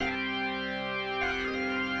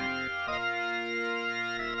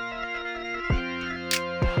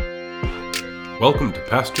Welcome to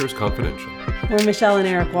Pastors Confidential. We're Michelle and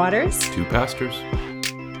Eric Waters. Two pastors,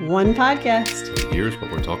 one podcast. and here's what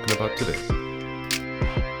we're talking about today.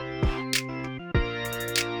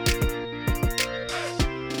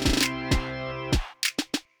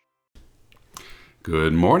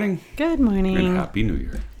 Good morning Good morning. and Happy New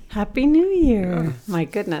Year. Happy New Year. My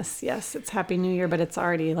goodness. Yes, it's Happy New Year, but it's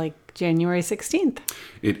already like January 16th.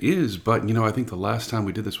 It is, but I think the last time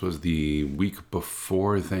we did this was the week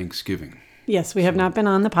before Thanksgiving. Yes, we have not been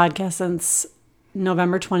on the podcast since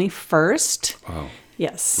November 21st. Wow.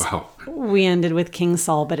 Yes. Wow. We ended with King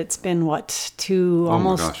Saul, but it's been almost 2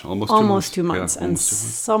 months. Almost 2 months. And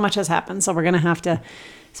so much has happened. So we're going to have to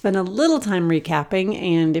spend a little time recapping.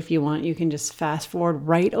 And if you want, you can just fast forward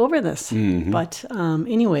right over this. Mm-hmm. But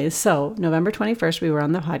anyways, so November 21st, we were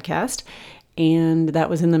on the podcast. And that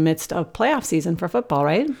was in the midst of playoff season for football,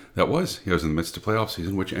 right? That was. He was in the midst of playoff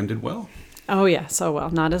season, which ended well. Oh, yeah. So, well,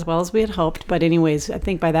 not as well as we had hoped. But anyways, I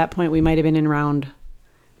think by that point we might have been in round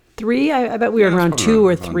 3. I bet we were in round 2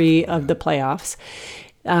 or 3 of the playoffs.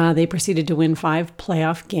 They proceeded to win 5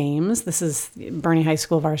 playoff games. This is Bernie High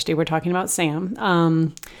School varsity. We're talking about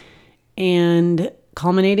Sam. And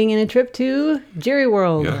culminating in a trip to Jerry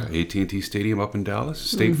World. Yeah, AT&T Stadium up in Dallas,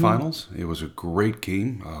 state finals. It was a great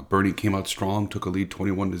game. Bernie came out strong, took a lead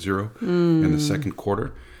 21-0 in the second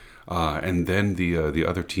quarter. And then the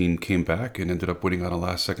other team came back and ended up winning on a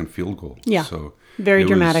last-second field goal. Yeah, so very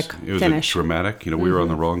dramatic It was finish. dramatic. We were on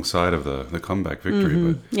the wrong side of the comeback victory,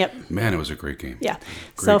 but Yep. man, it was a great game. Yeah,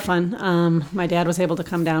 Great so game. fun. My dad was able to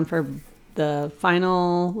come down for the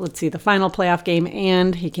final playoff game,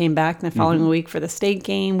 and he came back the following week for the state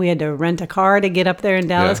game. We had to rent a car to get up there in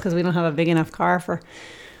Dallas because we don't have a big enough car for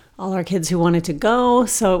all our kids who wanted to go.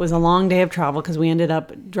 So it was a long day of travel because we ended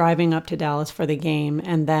up driving up to Dallas for the game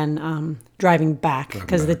and then driving back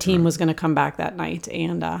because the team was going to come back that night,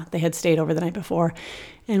 and they had stayed over the night before.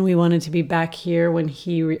 And we wanted to be back here when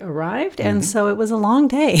he arrived, and so it was a long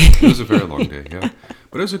day. It was a very long day, yeah,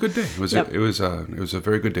 but it was a good day. It was Yep. it was a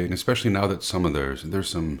very good day, and especially now that there's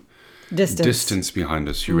some distance behind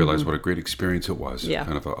us, you realize what a great experience it was. Yeah.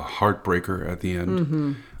 Kind of a heartbreaker at the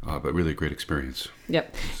end, but really a great experience.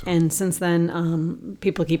 Yep. And since then,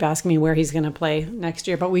 people keep asking me where he's going to play next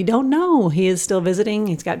year, but we don't know. He is still visiting.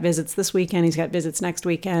 He's got visits this weekend. He's got visits next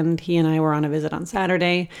weekend. He and I were on a visit on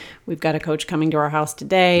Saturday. We've got a coach coming to our house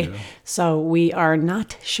today. Yeah. So we are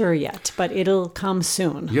not sure yet, but it'll come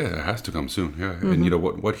soon. Yeah, it has to come soon. Yeah, and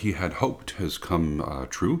what he had hoped has come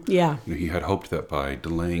true. Yeah. He had hoped that by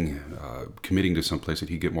delaying committing to someplace that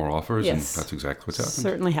he'd get more offers, and Yes. that's exactly what's happened.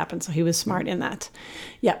 Certainly happened. So he was smart in that.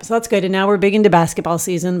 Yep. So that's good. And now we're big into basketball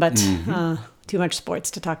season, but too much sports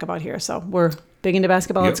to talk about here. So we're big into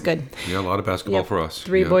basketball. Yep. It's good. Yeah, a lot of basketball Yep. for us.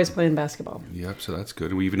 3 Yep. boys playing basketball. Yep, so that's good.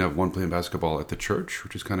 And we even have one playing basketball at the church,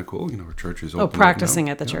 which is kind of cool. Our church is open. Oh, practicing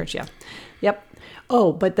at the church, yeah. Yep.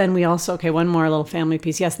 Oh, but then we also, one more little family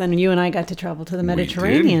piece. Yes, then you and I got to travel to the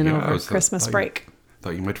Mediterranean Yeah, over Christmas break.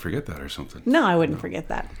 Thought you might forget that or something. No, I wouldn't forget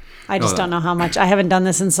that. I just don't know how much. I haven't done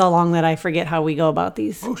this in so long that I forget how we go about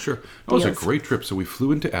these. Oh, sure. It was a deals. great trip. So we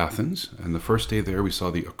flew into Athens, and the first day there we saw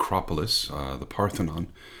the Acropolis, the Parthenon,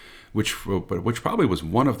 which probably was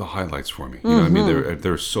one of the highlights for me. I mean,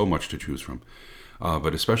 there's so much to choose from.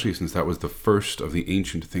 But especially since that was the first of the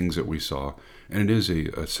ancient things that we saw. And it is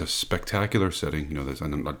it's a spectacular setting, there's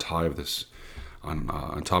on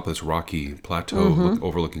top of this rocky plateau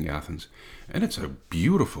overlooking Athens. And it's a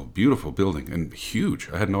beautiful, beautiful building and huge.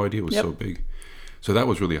 I had no idea it was so big. So that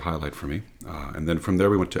was really a highlight for me. And then from there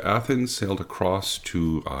we went to Athens, sailed across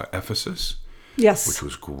to Ephesus. Yes. Which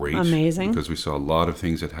was great. Amazing. Because we saw a lot of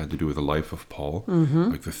things that had to do with the life of Paul.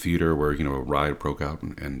 Like the theater where, a riot broke out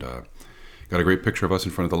and got a great picture of us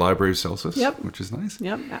in front of the Library of Celsus, which is nice.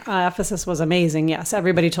 Yep. Ephesus was amazing. Yes.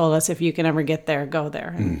 Everybody told us if you can ever get there, go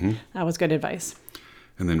there. And that was good advice.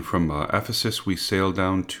 And then from Ephesus, we sailed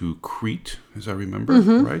down to Crete, as I remember,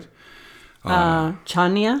 right?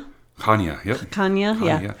 Chania. Kanya, yep. Kanya,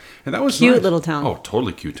 yeah. And that was Cute nice. Little town. Oh,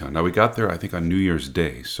 totally cute town. Now, we got there, I think, on New Year's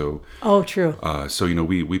Day. So, Oh, true.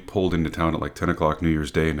 we pulled into town at like 10 o'clock New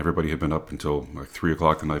Year's Day, and everybody had been up until like 3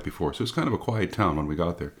 o'clock the night before. So it was kind of a quiet town when we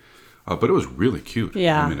got there. But it was really cute.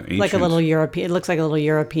 Yeah, I mean, ancient, like a little European. It looks like a little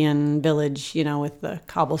European village, with the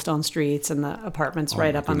cobblestone streets and the apartments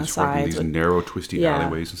right up on the sides. These narrow, twisty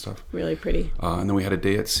alleyways and stuff. Really pretty. And then we had a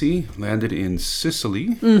day at sea. Landed in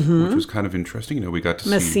Sicily, which was kind of interesting. We got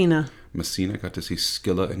to see Messina. Got to see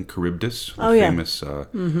Scylla and Charybdis, the famous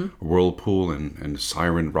whirlpool and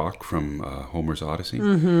siren rock from Homer's Odyssey.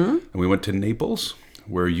 And we went to Naples,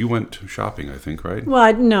 where you went shopping, I think, right?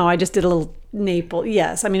 Well, no, I just did a little Naples.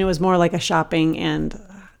 Yes, I mean it was more like a shopping and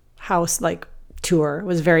house, like tour. It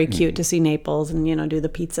was very cute to see Naples and, do the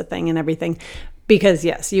pizza thing and everything. Because,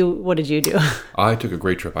 yes, what did you do? I took a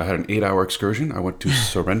great trip. I had an 8-hour excursion. I went to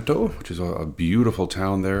Sorrento, which is a beautiful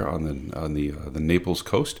town there on the Naples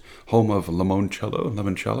coast, home of limoncello,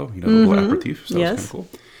 the little aperitif. So that was kind of cool.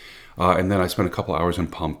 And then I spent a couple hours in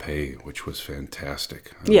Pompeii, which was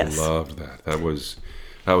fantastic. I loved that. That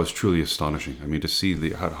was truly astonishing. I mean, to see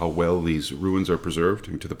how well these ruins are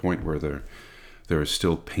preserved, to the point where there is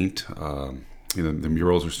still paint. The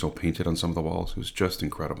murals are still painted on some of the walls. It was just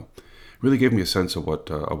incredible. It really gave me a sense of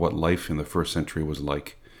what life in the first century was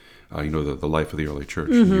like. The life of the early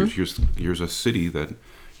church. Here's a city that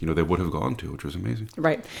they would have gone to, which was amazing.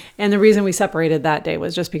 Right. And the reason we separated that day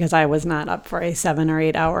was just because I was not up for a 7 or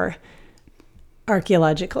 8 hour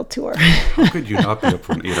archaeological tour. How could you not be up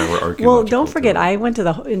for an 8-hour archaeological Well, don't forget, tour? I went in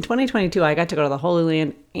 2022, I got to go to the Holy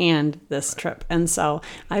Land and this trip. And so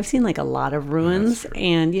I've seen like a lot of ruins,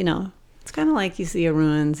 and, it's kind of like you see a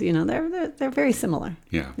ruins, they're very similar.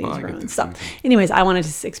 Yeah. These I get ruins. this. So anyways, I wanted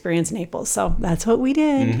to experience Naples. So that's what we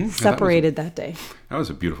did. Separated that day. That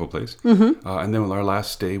was a beautiful place. And then on our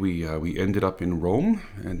last day, we ended up in Rome,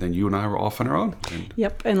 and then you and I were off on our own.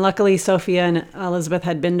 Yep. And luckily, Sophia and Elizabeth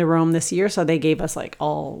had been to Rome this year, so they gave us like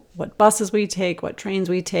all what buses we take, what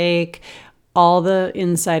trains we take, all the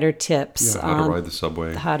insider tips. Yeah, how to ride the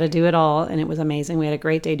subway. How to do it all. And it was amazing. We had a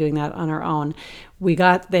great day doing that on our own. We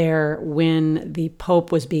got there when the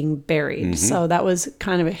Pope was being buried. So that was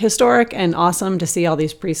kind of historic and awesome to see all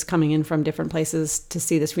these priests coming in from different places to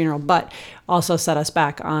see this funeral, but also set us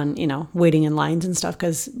back on, waiting in lines and stuff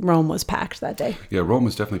because Rome was packed that day. Yeah, Rome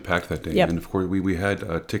was definitely packed that day. Yep. And of course, we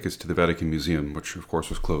had tickets to the Vatican Museum, which of course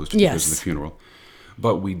was closed Yes. because of the funeral.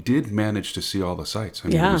 But we did manage to see all the sites. I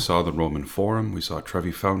mean, we saw the Roman Forum, we saw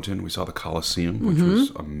Trevi Fountain, we saw the Colosseum, which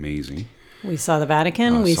was amazing. We saw the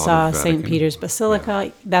Vatican. We saw the St. Vatican. Peter's Basilica.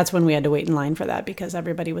 Yeah. That's when we had to wait in line for that because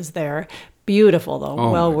everybody was there. Beautiful, though.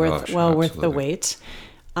 Oh worth the absolutely. wait.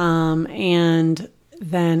 And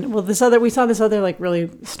then, we saw this other like really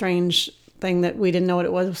strange thing that we didn't know what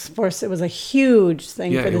it was. First, it was a huge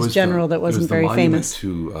thing for this general that wasn't very famous.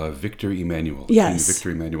 To Victor Emmanuel. Yes. King Victor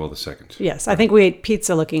Emmanuel II. Yes, I think we ate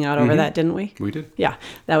pizza looking out over that, didn't we? We did. Yeah,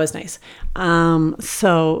 that was nice.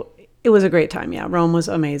 So it was a great time. Yeah, Rome was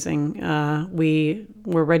amazing. We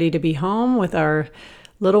were ready to be home with our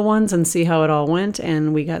little ones and see how it all went,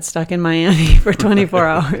 and we got stuck in Miami for 24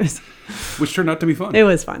 hours. Which turned out to be fun. It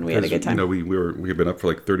was fun. We had a good time. We had been up for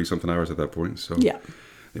like 30-something hours at that point. So yeah.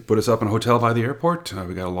 They put us up in a hotel by the airport.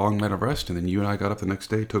 We got a long night of rest, and then you and I got up the next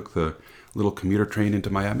day, took the little commuter train into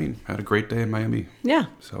Miami, and had a great day in Miami. Yeah.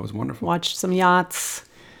 So it was wonderful. Watched some yachts.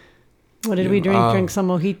 What did we drink? Drink some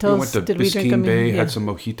mojitos. We went to Biscayne Bay, had some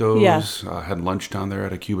mojitos, had lunch down there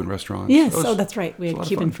at a Cuban restaurant. Yes, that's right. We had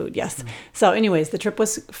Cuban food, yes. So anyways, the trip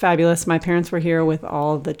was fabulous. My parents were here with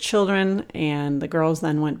all the children, and the girls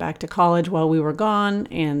then went back to college while we were gone,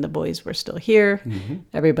 and the boys were still here.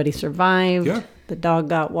 Everybody survived. Yeah. The dog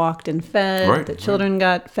got walked and fed. Right, the children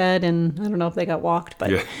got fed, and I don't know if they got walked,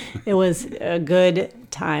 but it was a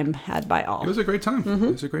good time had by all. It was a great time.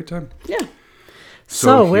 It was a great time. Yeah.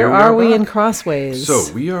 So where are we in Crossways?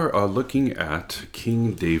 So we are looking at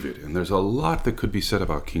King David, and there's a lot that could be said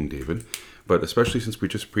about King David, but especially since we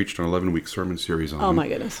just preached an 11-week sermon series on him. Oh my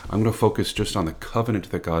goodness. I'm going to focus just on the covenant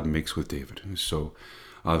that God makes with David. So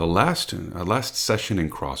the last session in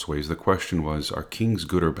Crossways, the question was, are kings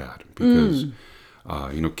good or bad? Because,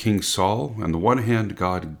 King Saul, on the one hand,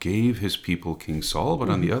 God gave his people King Saul, but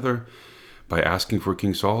on the other, by asking for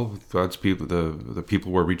King Saul, God's people, the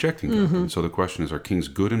people were rejecting God. And so the question is, are kings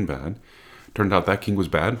good and bad? Turned out that king was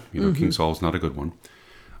bad. King Saul's not a good one.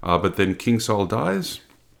 But then King Saul dies.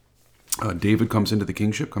 David comes into the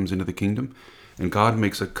kingship, comes into the kingdom, and God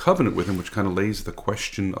makes a covenant with him, which kind of lays the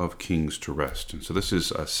question of kings to rest. And so this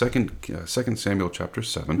is 2 Samuel chapter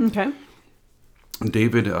 7. Okay.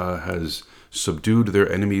 David has subdued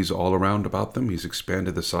their enemies all around about them. He's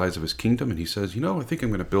expanded the size of his kingdom, and he says, I think I'm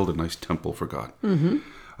going to build a nice temple for God.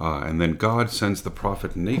 And then God sends the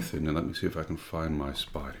prophet Nathan, and let me see if I can find my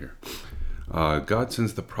spot here. God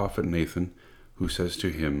sends the prophet Nathan, who says to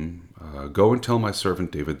him, go and tell my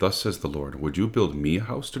servant David, thus says the Lord, would you build me a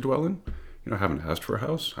house to dwell in? I haven't asked for a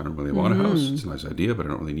house. I don't really want a house. It's a nice idea, but I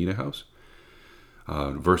don't really need a house.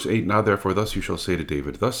 Verse 8, now therefore thus you shall say to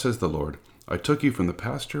David, thus says the Lord, I took you from the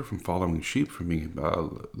pasture, from following sheep, from being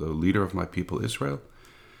the leader of my people Israel,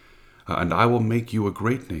 and I will make you a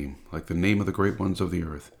great name, like the name of the great ones of the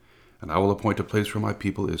earth. And I will appoint a place for my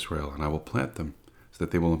people Israel, and I will plant them, so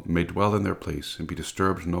that they may dwell in their place, and be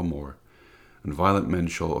disturbed no more. And violent men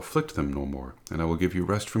shall afflict them no more, and I will give you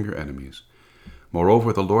rest from your enemies.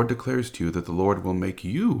 Moreover, the Lord declares to you that the Lord will make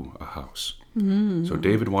you a house. So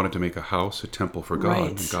David wanted to make a house, a temple for God,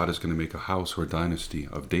 Right. and God is going to make a house or a dynasty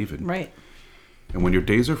of David. Right. And when your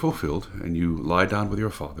days are fulfilled, and you lie down with your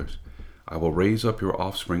fathers, I will raise up your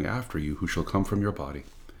offspring after you, who shall come from your body.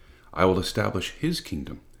 I will establish his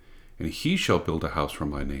kingdom, and he shall build a house for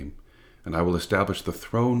my name, and I will establish the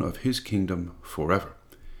throne of his kingdom forever.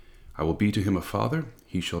 I will be to him a father,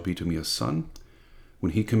 he shall be to me a son.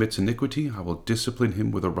 When he commits iniquity, I will discipline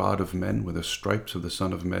him with a rod of men, with the stripes of the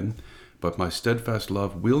Son of Men. But my steadfast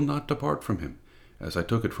love will not depart from him, as I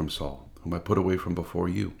took it from Saul, whom I put away from before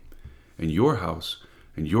you. And your house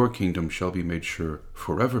and your kingdom shall be made sure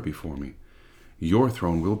forever before me. Your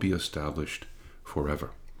throne will be established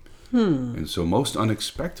forever. And so most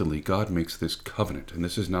unexpectedly, God makes this covenant. And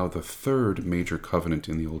this is now the third major covenant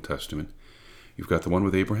in the Old Testament. You've got the one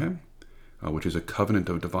with Abraham, which is a covenant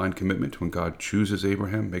of divine commitment when God chooses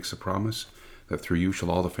Abraham, makes a promise that through you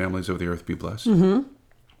shall all the families of the earth be blessed.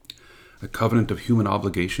 A covenant of human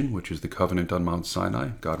obligation, which is the covenant on Mount Sinai.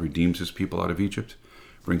 God redeems his people out of Egypt,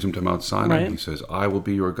 brings them to Mount Sinai. Right. He says, I will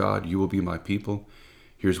be your God, you will be my people.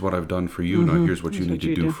 Here's what I've done for you, now here's what you need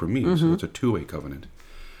to do for me. So it's a two-way covenant.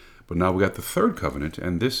 But now we got the third covenant,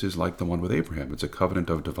 and this is like the one with Abraham. It's a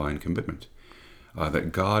covenant of divine commitment.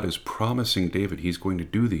 That God is promising David he's going to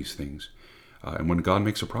do these things. And when God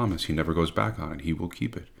makes a promise, he never goes back on it. He will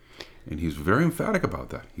keep it. And he's very emphatic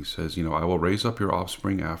about that. He says, I will raise up your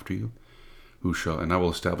offspring after you, and I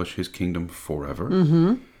will establish his kingdom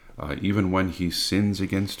forever. Even when he sins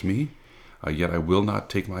against me, yet I will not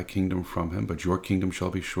take my kingdom from him, but your kingdom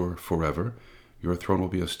shall be sure forever. Your throne will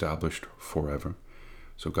be established forever.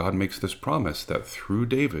 So God makes this promise that through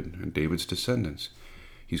David and David's descendants,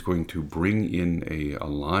 he's going to bring in a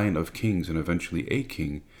line of kings and eventually a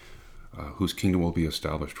king whose kingdom will be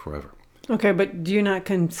established forever. Okay, but do you not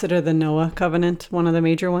consider the Noah covenant one of the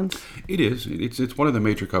major ones? It is. It's one of the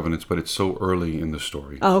major covenants, but it's so early in the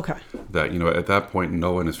story Oh, okay. that, at that point,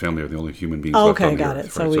 Noah and his family are the only human beings Oh, left okay, on the got earth.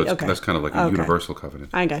 it. So Right? okay. That's kind of like a universal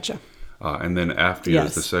covenant. I gotcha. And then after, Yes.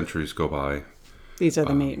 as the centuries go by. These are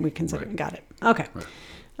the main we consider. right. Got it. Okay.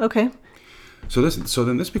 Okay. So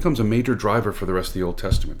then this becomes a major driver for the rest of the Old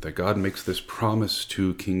Testament, that God makes this promise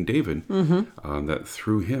to King David that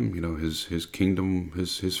through him, his kingdom,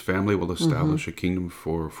 his family will establish a kingdom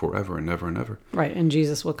for forever and ever and ever. Right, and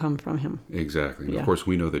Jesus will come from him. Exactly. And Yeah. of course,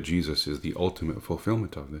 we know that Jesus is the ultimate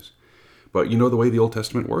fulfillment of this. But you know the way the Old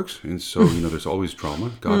Testament works, and so there's always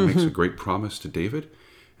drama. God makes a great promise to David,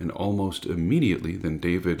 and almost immediately, then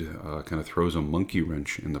David kind of throws a monkey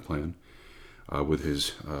wrench in the plan. With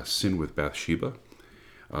his sin with Bathsheba.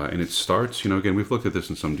 And it starts, again, we've looked at this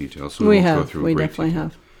in some detail, so we won't go through We great definitely detail.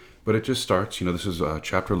 have. But it just starts, this is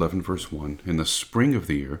chapter 11, verse 1. In the spring of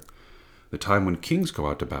the year, the time when kings go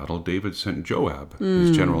out to battle, David sent Joab,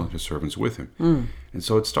 his general, and his servants with him. And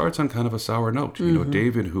so it starts on kind of a sour note.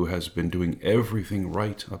 David, who has been doing everything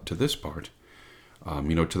right up to this part,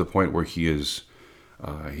 to the point where he's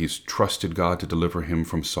trusted God to deliver him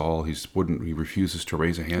from Saul. He refuses to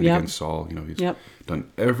raise a hand against Saul. He's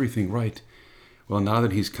done everything right. Well, now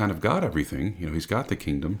that he's kind of got everything, he's got the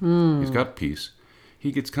kingdom, he's got peace,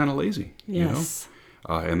 he gets kind of lazy. Yes.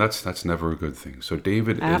 And that's never a good thing. So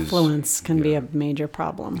David Affluence can be a major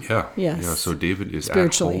problem. Yeah. Yes. Yeah. So David is at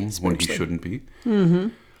Spiritually- home when he shouldn't be.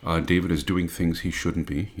 David is doing things he shouldn't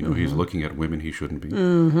be. He's looking at women he shouldn't be.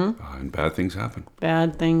 And bad things happen.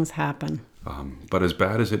 Bad things happen. But as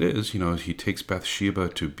bad as it is, he takes Bathsheba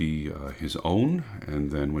to be his own,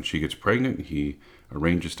 and then when she gets pregnant, he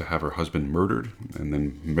arranges to have her husband murdered, and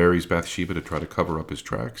then marries Bathsheba to try to cover up his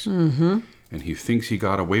tracks. And he thinks he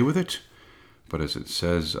got away with it, but as it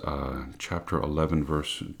says, chapter 11,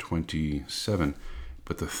 verse 27,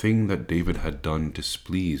 but the thing that David had done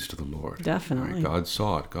displeased the Lord. Definitely. Right? God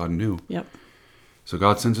saw it. God knew. Yep. So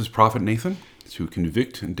God sends his prophet Nathan to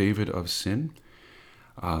convict David of sin.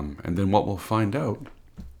 And then what we'll find out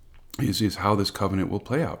is how this covenant will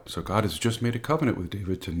play out. So God has just made a covenant with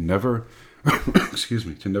David to never,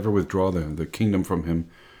 to never withdraw the kingdom from him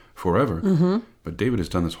forever. But David has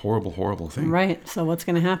done this horrible, horrible thing. Right. So what's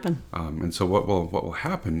going to happen? And so what will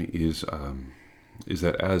happen is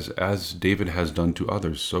that as David has done to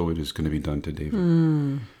others, so it is going to be done to David.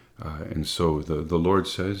 And so the Lord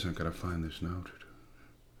says, I've got to find this now.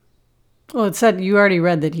 Well, it said, you already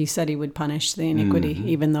read that he said he would punish the iniquity,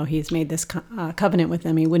 even though he's made this covenant with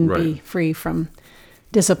them. He wouldn't be free from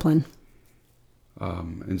discipline.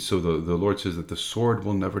 And so the Lord says that the sword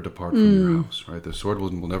will never depart from your house, right? The sword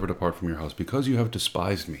will never depart from your house because you have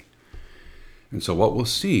despised me. And so what we'll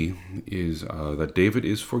see is that David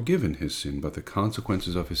is forgiven his sin, but the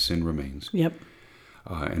consequences of his sin remains. Yep.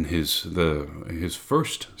 And his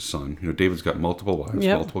first son, David's got multiple wives,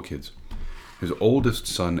 multiple kids. his oldest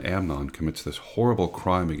son Amnon commits this horrible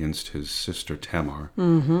crime against his sister Tamar.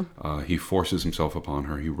 He forces himself upon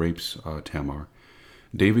her. He rapes Tamar.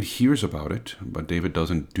 David hears about it, but David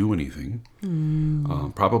doesn't do anything.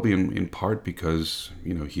 Probably in part because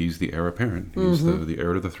he's the heir apparent. He's the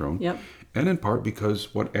heir to the throne. Yep. And in part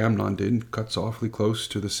because what Amnon did cuts awfully close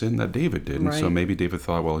to the sin that David did. And so maybe David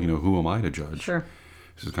thought, well, who am I to judge? Sure.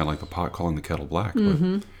 This is kind of like the pot calling the kettle black.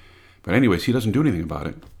 But anyways, he doesn't do anything about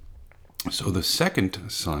it. So the second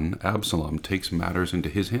son, Absalom, takes matters into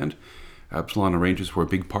his hand. Absalom arranges for a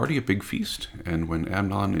big party, a big feast. And when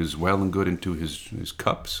Amnon is well and good into his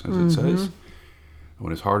cups, as it says,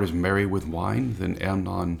 when his heart is merry with wine, then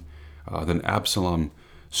Absalom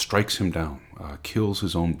strikes him down, kills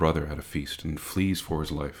his own brother at a feast, and flees for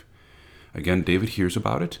his life. Again, David hears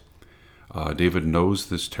about it. David knows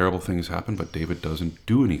this terrible thing has happened, but David doesn't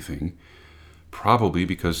do anything, probably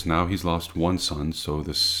because now he's lost one son, so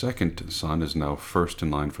the second son is now first in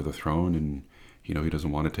line for the throne, and he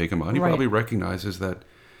doesn't want to take him on. He probably recognizes that,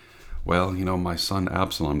 well, my son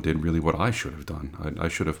Absalom did really what I should have done. I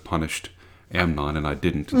should have punished Amnon, and I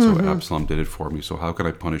didn't, and so Absalom did it for me, so how could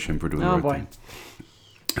I punish him for doing the right thing?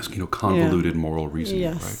 It's convoluted moral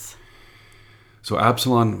reasoning, right? So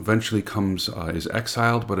Absalom eventually is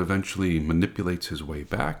exiled, but eventually manipulates his way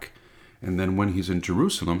back. And then when he's in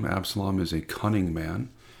Jerusalem, Absalom is a cunning man.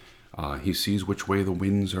 He sees which way the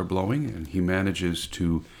winds are blowing, and he manages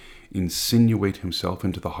to insinuate himself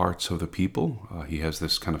into the hearts of the people. He has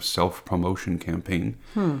this kind of self-promotion campaign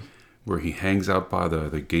where he hangs out by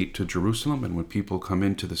the gate to Jerusalem, and when people come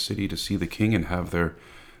into the city to see the king and have their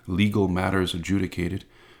legal matters adjudicated,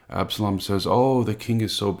 Absalom says, "Oh, the king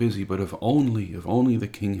is so busy, but if only the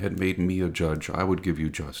king had made me a judge, I would give you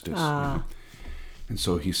justice." And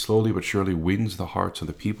so he slowly but surely wins the hearts of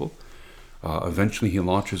the people. Eventually he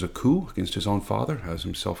launches a coup against his own father, has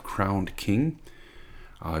himself crowned king.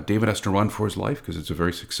 David has to run for his life because it's a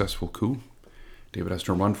very successful coup. David has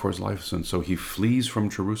to run for his life, and so he flees from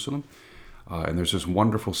Jerusalem. And there's this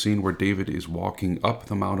wonderful scene where David is walking up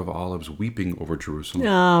the Mount of Olives, weeping over Jerusalem.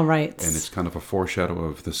 Oh, right. And it's kind of a foreshadow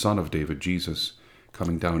of the son of David, Jesus,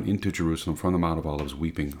 coming down into Jerusalem from the Mount of Olives,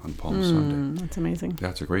 weeping on Palm Sunday. That's amazing.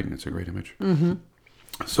 It's a great image.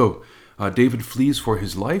 So David flees for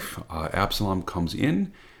his life. Absalom comes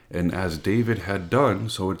in, and as David had done,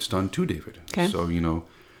 so it's done to David. Okay. So,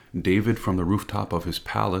 David from the rooftop of his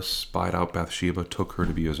palace spied out Bathsheba, took her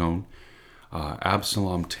to be his own.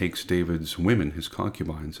 Absalom takes David's women, his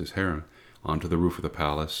concubines, his harem, onto the roof of the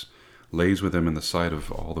palace, lays with them in the sight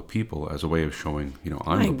of all the people as a way of showing,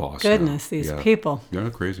 I'm the boss. My goodness, now. these people. Yeah,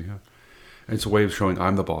 crazy, yeah. And it's a way of showing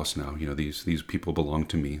I'm the boss now. These people belong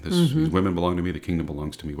to me. These women belong to me. The kingdom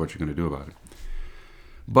belongs to me. What are you going to do about it?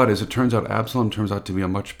 But as it turns out, Absalom turns out to be a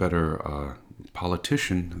much better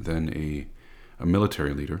politician than a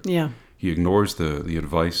military leader. Yeah. He ignores the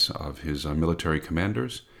advice of his military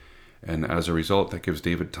commanders. And as a result, that gives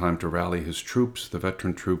David time to rally his troops. The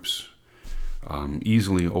veteran troops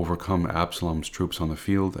easily overcome Absalom's troops on the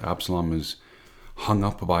field. Absalom is hung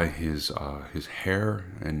up by his hair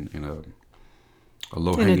and in a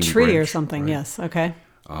low-hanging branch. In a tree or something, right? Yes. Okay.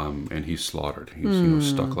 And he's slaughtered. He's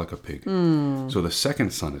stuck like a pig. So the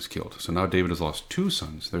second son is killed. So now David has lost two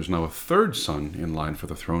sons. There's now a third son in line for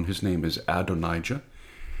the throne. His name is Adonijah.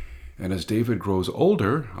 And as David grows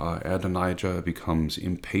older, Adonijah becomes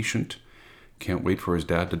impatient, can't wait for his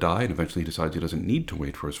dad to die, and eventually he decides he doesn't need to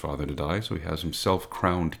wait for his father to die, so he has himself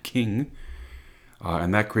crowned king.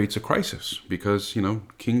 And that creates a crisis because,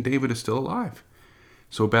 King David is still alive.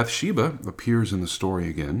 So Bathsheba appears in the story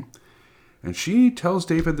again, and she tells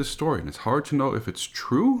David this story. And it's hard to know if it's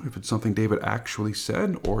true, if it's something David actually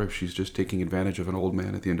said, or if she's just taking advantage of an old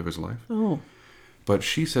man at the end of his life. Oh. But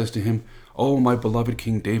she says to him, "Oh, my beloved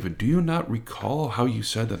King David, do you not recall how you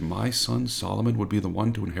said that my son Solomon would be the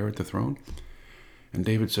one to inherit the throne?" And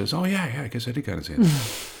David says, "Oh, yeah, I guess I did kind of say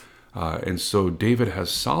that." And so David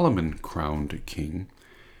has Solomon crowned king.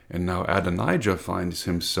 And now Adonijah finds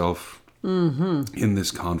himself in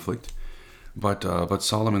this conflict. But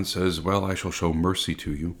Solomon says, "Well, I shall show mercy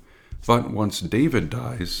to you." But once David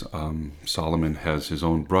dies, Solomon has his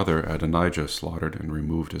own brother Adonijah slaughtered and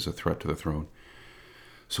removed as a threat to the throne.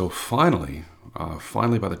 So finally,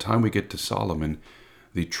 by the time we get to Solomon,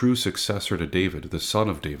 the true successor to David, the son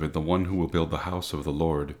of David, the one who will build the house of the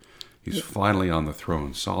Lord, he's finally on the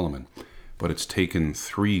throne, Solomon. But it's taken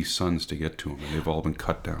 3 sons to get to him, and they've all been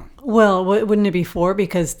cut down. Well, wouldn't it be 4?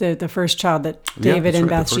 Because the first child that David and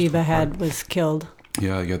right, Bathsheba had was killed.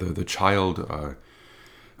 Yeah, the child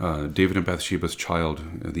David and Bathsheba's child,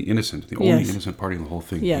 the innocent, the only Yes. innocent party in the whole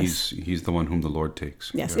thing. Yes. He's the one whom the Lord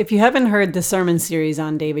takes. Yes. Yeah. If you haven't heard the sermon series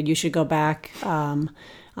on David, you should go back on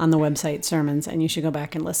the website Sermons, and you should go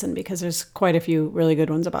back and listen, because there's quite a few really good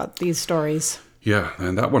ones about these stories. Yeah,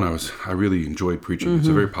 and that one I really enjoyed preaching. It's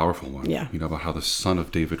a very powerful one. Yeah. You know, about how the son of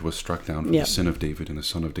David was struck down for Yep. the sin of David, and the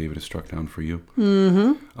son of David is struck down for you.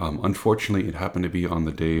 Mm-hmm. Unfortunately, it happened to be on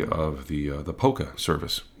the day of the polka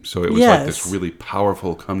service. So it was like this Yes. really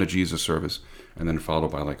powerful come to Jesus service, and then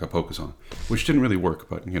followed by like a polka song, which didn't really work,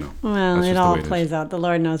 but you know. Well, that's it just the all way it is. plays out. The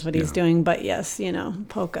Lord knows what he's Yeah. doing. But yes,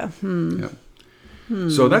 polka. Yeah.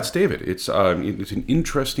 So that's David. It's an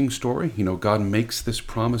interesting story. You know, God makes this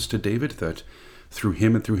promise to David that through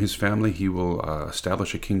him and through his family, he will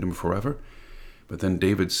establish a kingdom forever. But then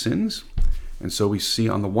David sins. And so we see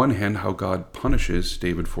on the one hand how God punishes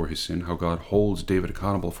David for his sin, how God holds David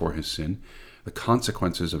accountable for his sin, the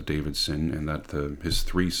consequences of David's sin, and that his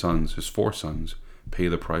four sons, pay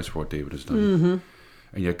the price for what David has done. Mm-hmm.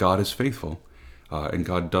 And yet God is faithful. And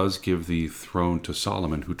God does give the throne to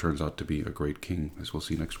Solomon, who turns out to be a great king, as we'll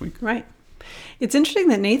see next week. Right. It's interesting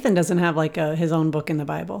that Nathan doesn't have like his own book in the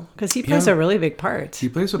Bible, because he plays Yeah. a really big part. He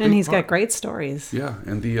plays a and big he's part. got great stories. Yeah,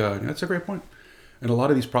 and that's a great point. And a lot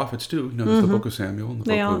of these prophets too. You know, there's the book of Samuel, and the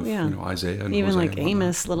They book all- of yeah. Isaiah, and Even Hosea like and whatnot.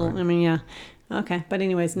 Amos, little. Right. I mean, yeah. Okay, but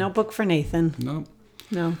anyways, no book for Nathan. No.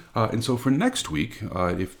 No. And so for next week,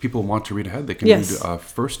 if people want to read ahead, they can Yes. read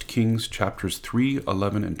 1 Kings chapters 3,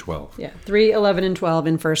 11, and 12. Yeah, 3, 11, and 12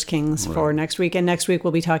 in 1 Kings for next week. And next week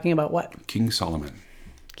we'll be talking about what? King Solomon.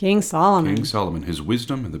 King Solomon. King Solomon, his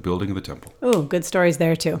wisdom and the building of the temple. Oh, good stories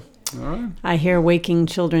there too. All right. I hear waking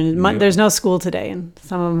children. Yep. There's no school today, and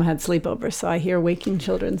some of them had sleepovers, so I hear waking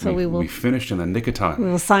children. So we will We finished in the nick of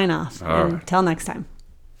time. sign off. All right. Until next time.